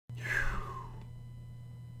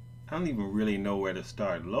I don't even really know where to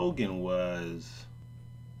start. Logan was...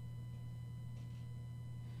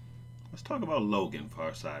 Let's talk about Logan,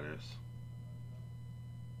 Farsiders.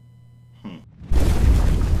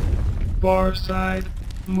 Farside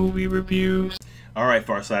movie reviews. Alright,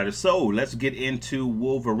 Farsiders, so let's get into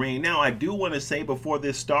Wolverine. Now, I do want to say before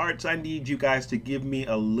this starts, I need you guys to give me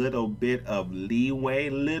a little bit of leeway,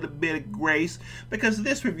 a little bit of grace, because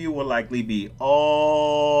this review will likely be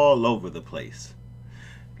all over the place.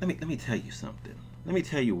 Let me tell you something. Let me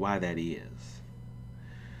tell you why that is.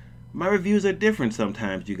 My reviews are different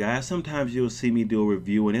sometimes, you guys. Sometimes you'll see me do a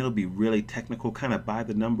review and it'll be really technical, kind of by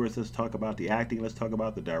the numbers. Let's talk about the acting, let's talk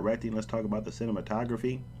about the directing, let's talk about the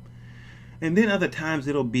cinematography. And then other times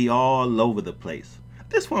it'll be all over the place.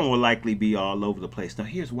 This one will likely be all over the place. Now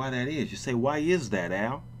here's why that is. You say, why is that,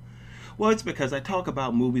 Al? Well, it's because I talk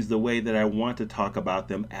about movies the way that I want to talk about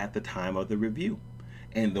them at the time of the review.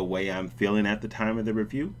 And the way I'm feeling at the time of the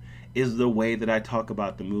review is the way that I talk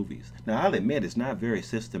about the movies. Now, I'll admit it's not very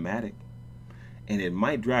systematic. And it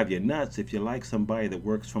might drive you nuts if you like somebody that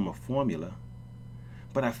works from a formula.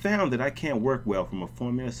 But I found that I can't work well from a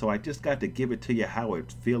formula, so I just got to give it to you how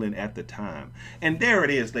it's feeling at the time. And there it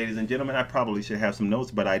is, ladies and gentlemen. I probably should have some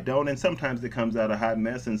notes, but I don't. And sometimes it comes out a hot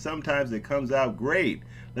mess, and sometimes it comes out great.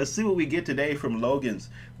 Let's see what we get today from Logan's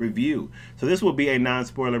review. So this will be a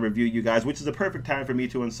non-spoiler review, you guys, which is the perfect time for me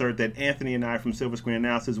to insert that Anthony and I from Silver Screen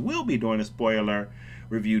Analysis will be doing a spoiler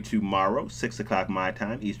review tomorrow, 6 o'clock my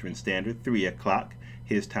time, Eastern Standard, 3 o'clock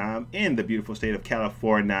his time, in the beautiful state of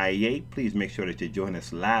California. Please make sure that you join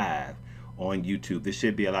us live on YouTube. This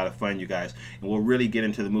should be a lot of fun, you guys, and we'll really get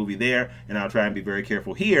into the movie there, and I'll try and be very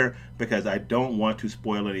careful here because I don't want to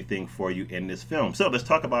spoil anything for you in this film. So let's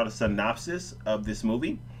talk about a synopsis of this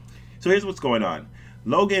movie. So here's what's going on.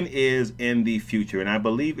 Logan is in the future, and I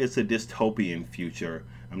believe it's a dystopian future.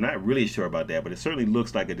 I'm not really sure about that, but it certainly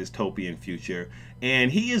looks like a dystopian future,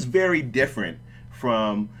 and he is very different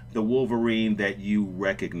from the Wolverine that you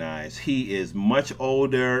recognize. He is much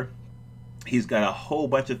older. He's got a whole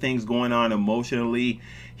bunch of things going on emotionally.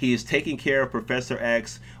 He is taking care of Professor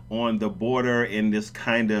X on the border in this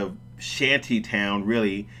kind of shanty town,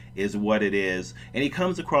 really is what it is. And he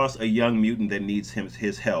comes across a young mutant that needs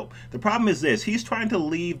his help. The problem is this: he's trying to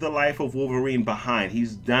leave the life of Wolverine behind.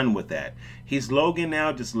 He's done with that. He's Logan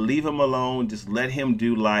now. Just leave him alone. Just let him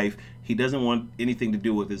do life. He doesn't want anything to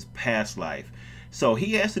do with his past life. So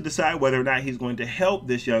he has to decide whether or not he's going to help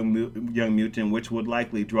this young mutant, which would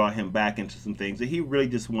likely draw him back into some things. And he really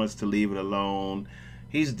just wants to leave it alone.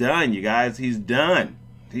 He's done, you guys. He's done.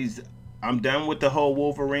 I'm done with the whole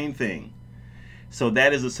Wolverine thing. So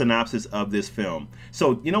that is a synopsis of this film.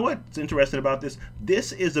 So you know what's interesting about this?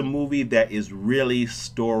 This is a movie that is really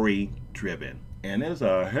story-driven. And it's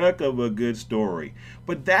a heck of a good story.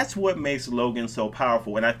 But that's what makes Logan so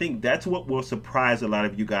powerful. And I think that's what will surprise a lot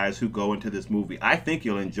of you guys who go into this movie. I think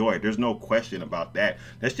you'll enjoy it. There's no question about that.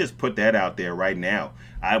 Let's just put that out there right now.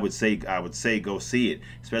 I would say go see it,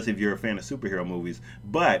 especially if you're a fan of superhero movies.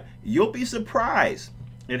 But you'll be surprised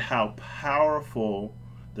at how powerful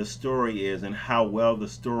the story is and how well the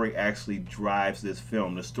story actually drives this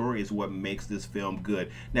film. The story is what makes this film good.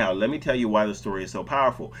 Now, let me tell you why the story is so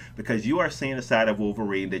powerful. Because you are seeing a side of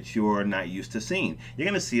Wolverine that you're not used to seeing. You're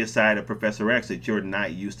going to see a side of Professor X that you're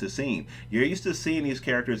not used to seeing. You're used to seeing these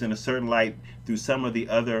characters in a certain light through some of the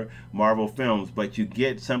other Marvel films, but you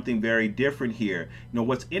get something very different here. You know,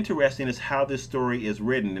 what's interesting is how this story is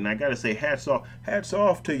written, and I got to say, hats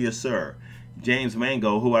off to you, sir. James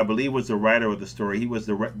Mango, who I believe was the writer of the story. He was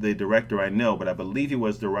the director, I know, but I believe he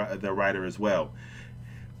was the writer as well.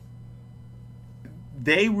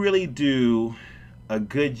 They really do a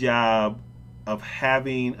good job of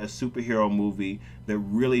having a superhero movie that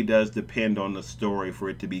really does depend on the story for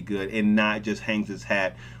it to be good, and not just hangs its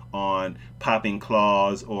hat on popping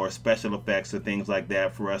claws or special effects or things like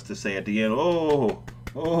that for us to say at the end,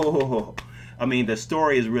 oh. I mean, the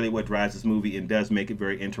story is really what drives this movie and does make it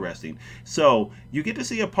very interesting. So you get to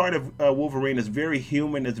see a part of Wolverine that's very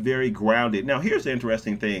human, that's very grounded. Now, here's the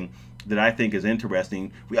interesting thing that I think is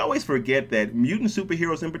interesting. We always forget that mutant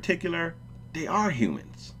superheroes in particular, they are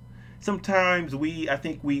humans. Sometimes I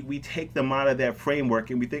think we take them out of that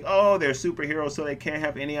framework and we think, oh, they're superheroes, so they can't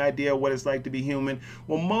have any idea what it's like to be human.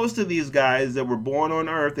 Well, most of these guys that were born on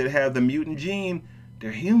Earth that have the mutant gene,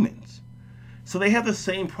 they're humans. So they have the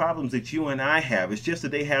same problems that you and I have. It's just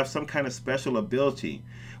that they have some kind of special ability.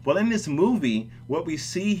 Well, in this movie, what we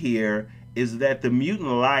see here is that the mutant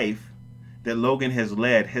life that Logan has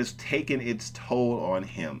led has taken its toll on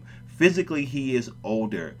him. Physically, he is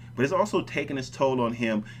older, but it's also taken its toll on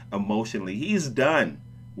him emotionally. He's done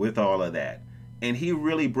with all of that. And he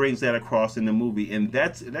really brings that across in the movie, and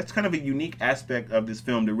that's kind of a unique aspect of this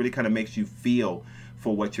film that really kind of makes you feel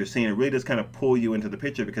for what you're seeing. It really does kind of pull you into the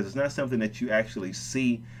picture because it's not something that you actually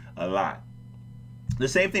see a lot. The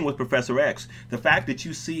same thing with Professor X. The fact that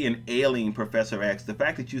you see an alien Professor X, the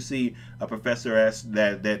fact that you see a Professor X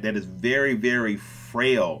that is very, very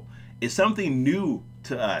frail is something new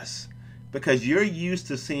to us because you're used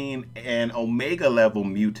to seeing an Omega level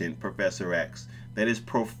mutant Professor X that is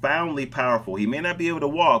profoundly powerful. He may not be able to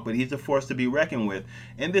walk, but he's a force to be reckoned with.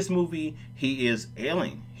 In this movie, he is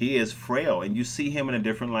ailing. He is frail, and you see him in a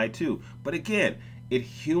different light too. But again, it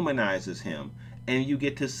humanizes him, and you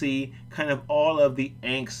get to see kind of all of the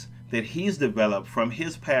angst that he's developed from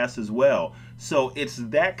his past as well. So it's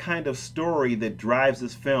that kind of story that drives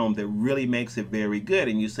this film that really makes it very good.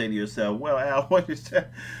 And you say to yourself, well, Al, what is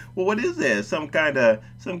that? Well, what is this? Some kind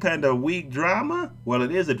of weak drama? Well,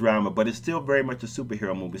 it is a drama, but it's still very much a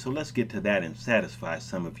superhero movie. So let's get to that and satisfy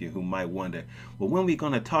some of you who might wonder, well, when are we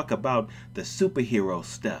going to talk about the superhero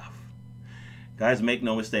stuff? Guys, make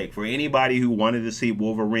no mistake, for anybody who wanted to see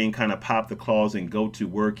Wolverine kind of pop the claws and go to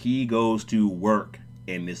work, he goes to work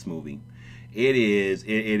in this movie. It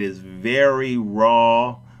is very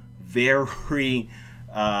raw, very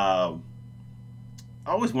I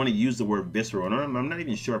always want to use the word visceral, and I'm not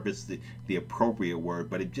even sure if it's the appropriate word,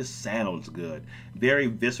 but it just sounds good. Very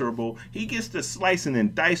visceral. He gets to slicing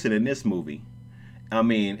and dicing in this movie. I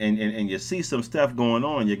mean, and you see some stuff going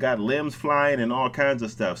on. You got limbs flying and all kinds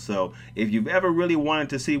of stuff. So if you've ever really wanted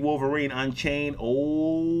to see Wolverine Unchained,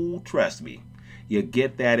 oh, trust me, you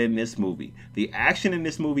get that in this movie. The action in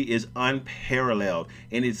this movie is unparalleled,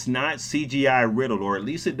 and it's not CGI riddled, or at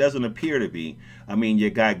least it doesn't appear to be. I mean, you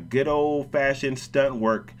got good old-fashioned stunt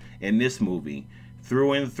work in this movie,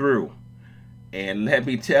 through and through. And let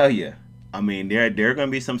me tell you, I mean, there are going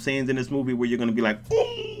to be some scenes in this movie where you're going to be like,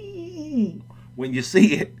 ooh, when you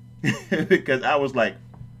see it. Because I was like,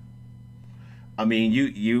 I mean,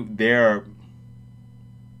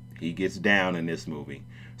 he gets down in this movie.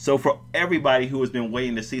 So for everybody who has been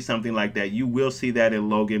waiting to see something like that, you will see that in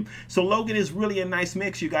Logan. So Logan is really a nice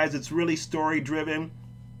mix, you guys. It's really story-driven.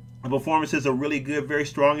 The performances are really good, very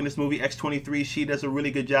strong in this movie. X-23, she does a really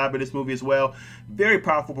good job in this movie as well. Very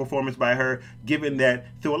powerful performance by her, given that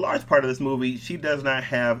through a large part of this movie, she does not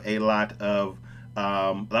have a lot of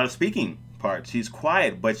speaking parts. She's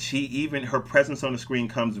quiet, but her presence on the screen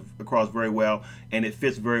comes across very well, and it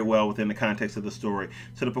fits very well within the context of the story.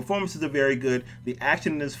 So the performances are very good. The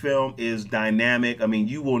action in this film is dynamic. I mean,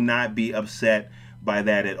 you will not be upset by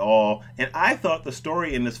that at all. And I thought the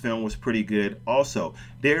story in this film was pretty good also.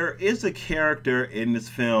 There is a character in this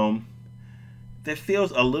film that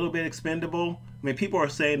feels a little bit expendable. I mean, people are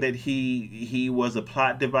saying that he was a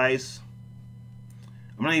plot device.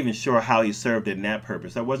 I'm not even sure how he served in that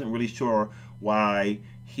purpose. I wasn't really sure why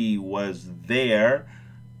he was there.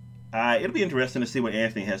 It'll be interesting to see what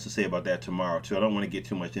Anthony has to say about that tomorrow, too. I don't want to get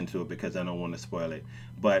too much into it because I don't want to spoil it.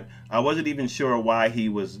 But I wasn't even sure why he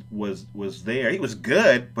was there. He was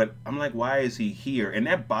good, but I'm like, why is he here? And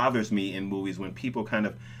that bothers me in movies when people kind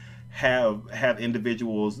of have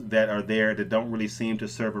individuals that are there that don't really seem to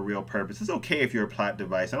serve a real purpose. It's okay if you're a plot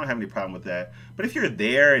device. I don't have any problem with that. But if you're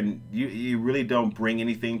there and you really don't bring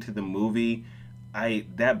anything to the movie,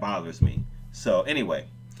 that bothers me. So anyway,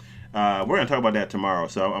 we're going to talk about that tomorrow.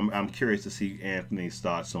 So I'm curious to see Anthony's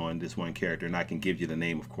thoughts on this one character, and I can give you the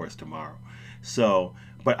name, of course, tomorrow. So,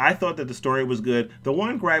 but I thought that the story was good. The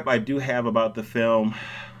one gripe I do have about the film,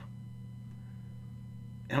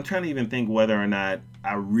 and I'm trying to even think whether or not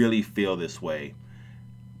I really feel this way.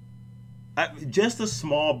 Just a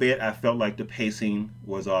small bit, I felt like the pacing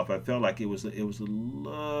was off. I felt like it was a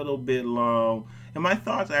little bit long. And my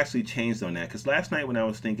thoughts actually changed on that. Because last night when I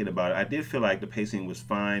was thinking about it, I did feel like the pacing was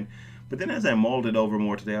fine. But then as I mulled it over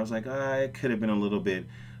more today, I was like, it could have been a little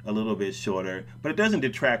bit shorter. But it doesn't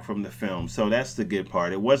detract from the film. So that's the good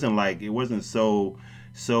part. It wasn't so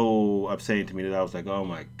upsetting to me that I was like, oh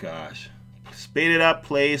my gosh. Speed it up,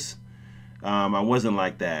 please. I wasn't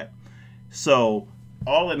like that. So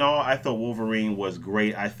all in all, I thought Wolverine was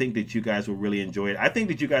great. I think that you guys will really enjoy it. I think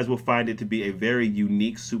that you guys will find it to be a very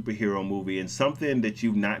unique superhero movie and something that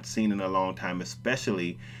you've not seen in a long time,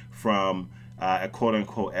 especially from a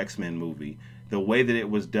quote-unquote X-Men movie. The way that it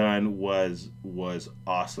was done was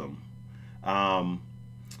awesome. I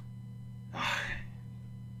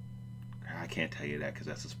can't tell you that because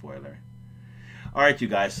that's a spoiler. All right, you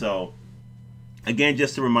guys, so again,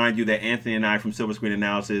 just to remind you that Anthony and I from Silver Screen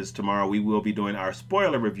Analysis, tomorrow we will be doing our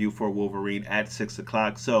spoiler review for Wolverine at 6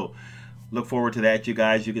 o'clock. So look forward to that, you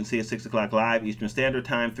guys. You can see it 6 o'clock live Eastern Standard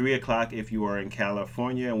Time, 3 o'clock if you are in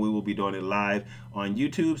California, and we will be doing it live on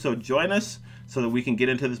YouTube. So join us so that we can get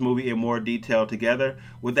into this movie in more detail together.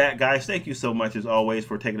 With that, guys, thank you so much as always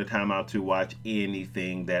for taking the time out to watch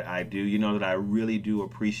anything that I do. You know that I really do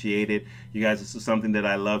appreciate it. You guys, this is something that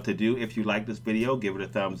I love to do. If you like this video, give it a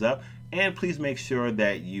thumbs up, and please make sure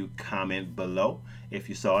that you comment below if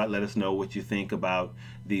you saw it. Let us know what you think about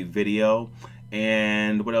the video.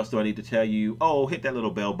 And what else do I need to tell you? Oh, hit that little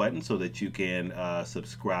bell button so that you can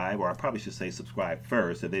subscribe, or I probably should say subscribe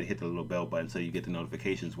first, and then hit the little bell button so you get the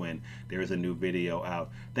notifications when there is a new video out.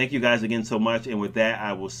 Thank you guys again so much, and with that,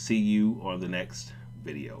 I will see you on the next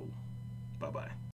video. Bye-bye.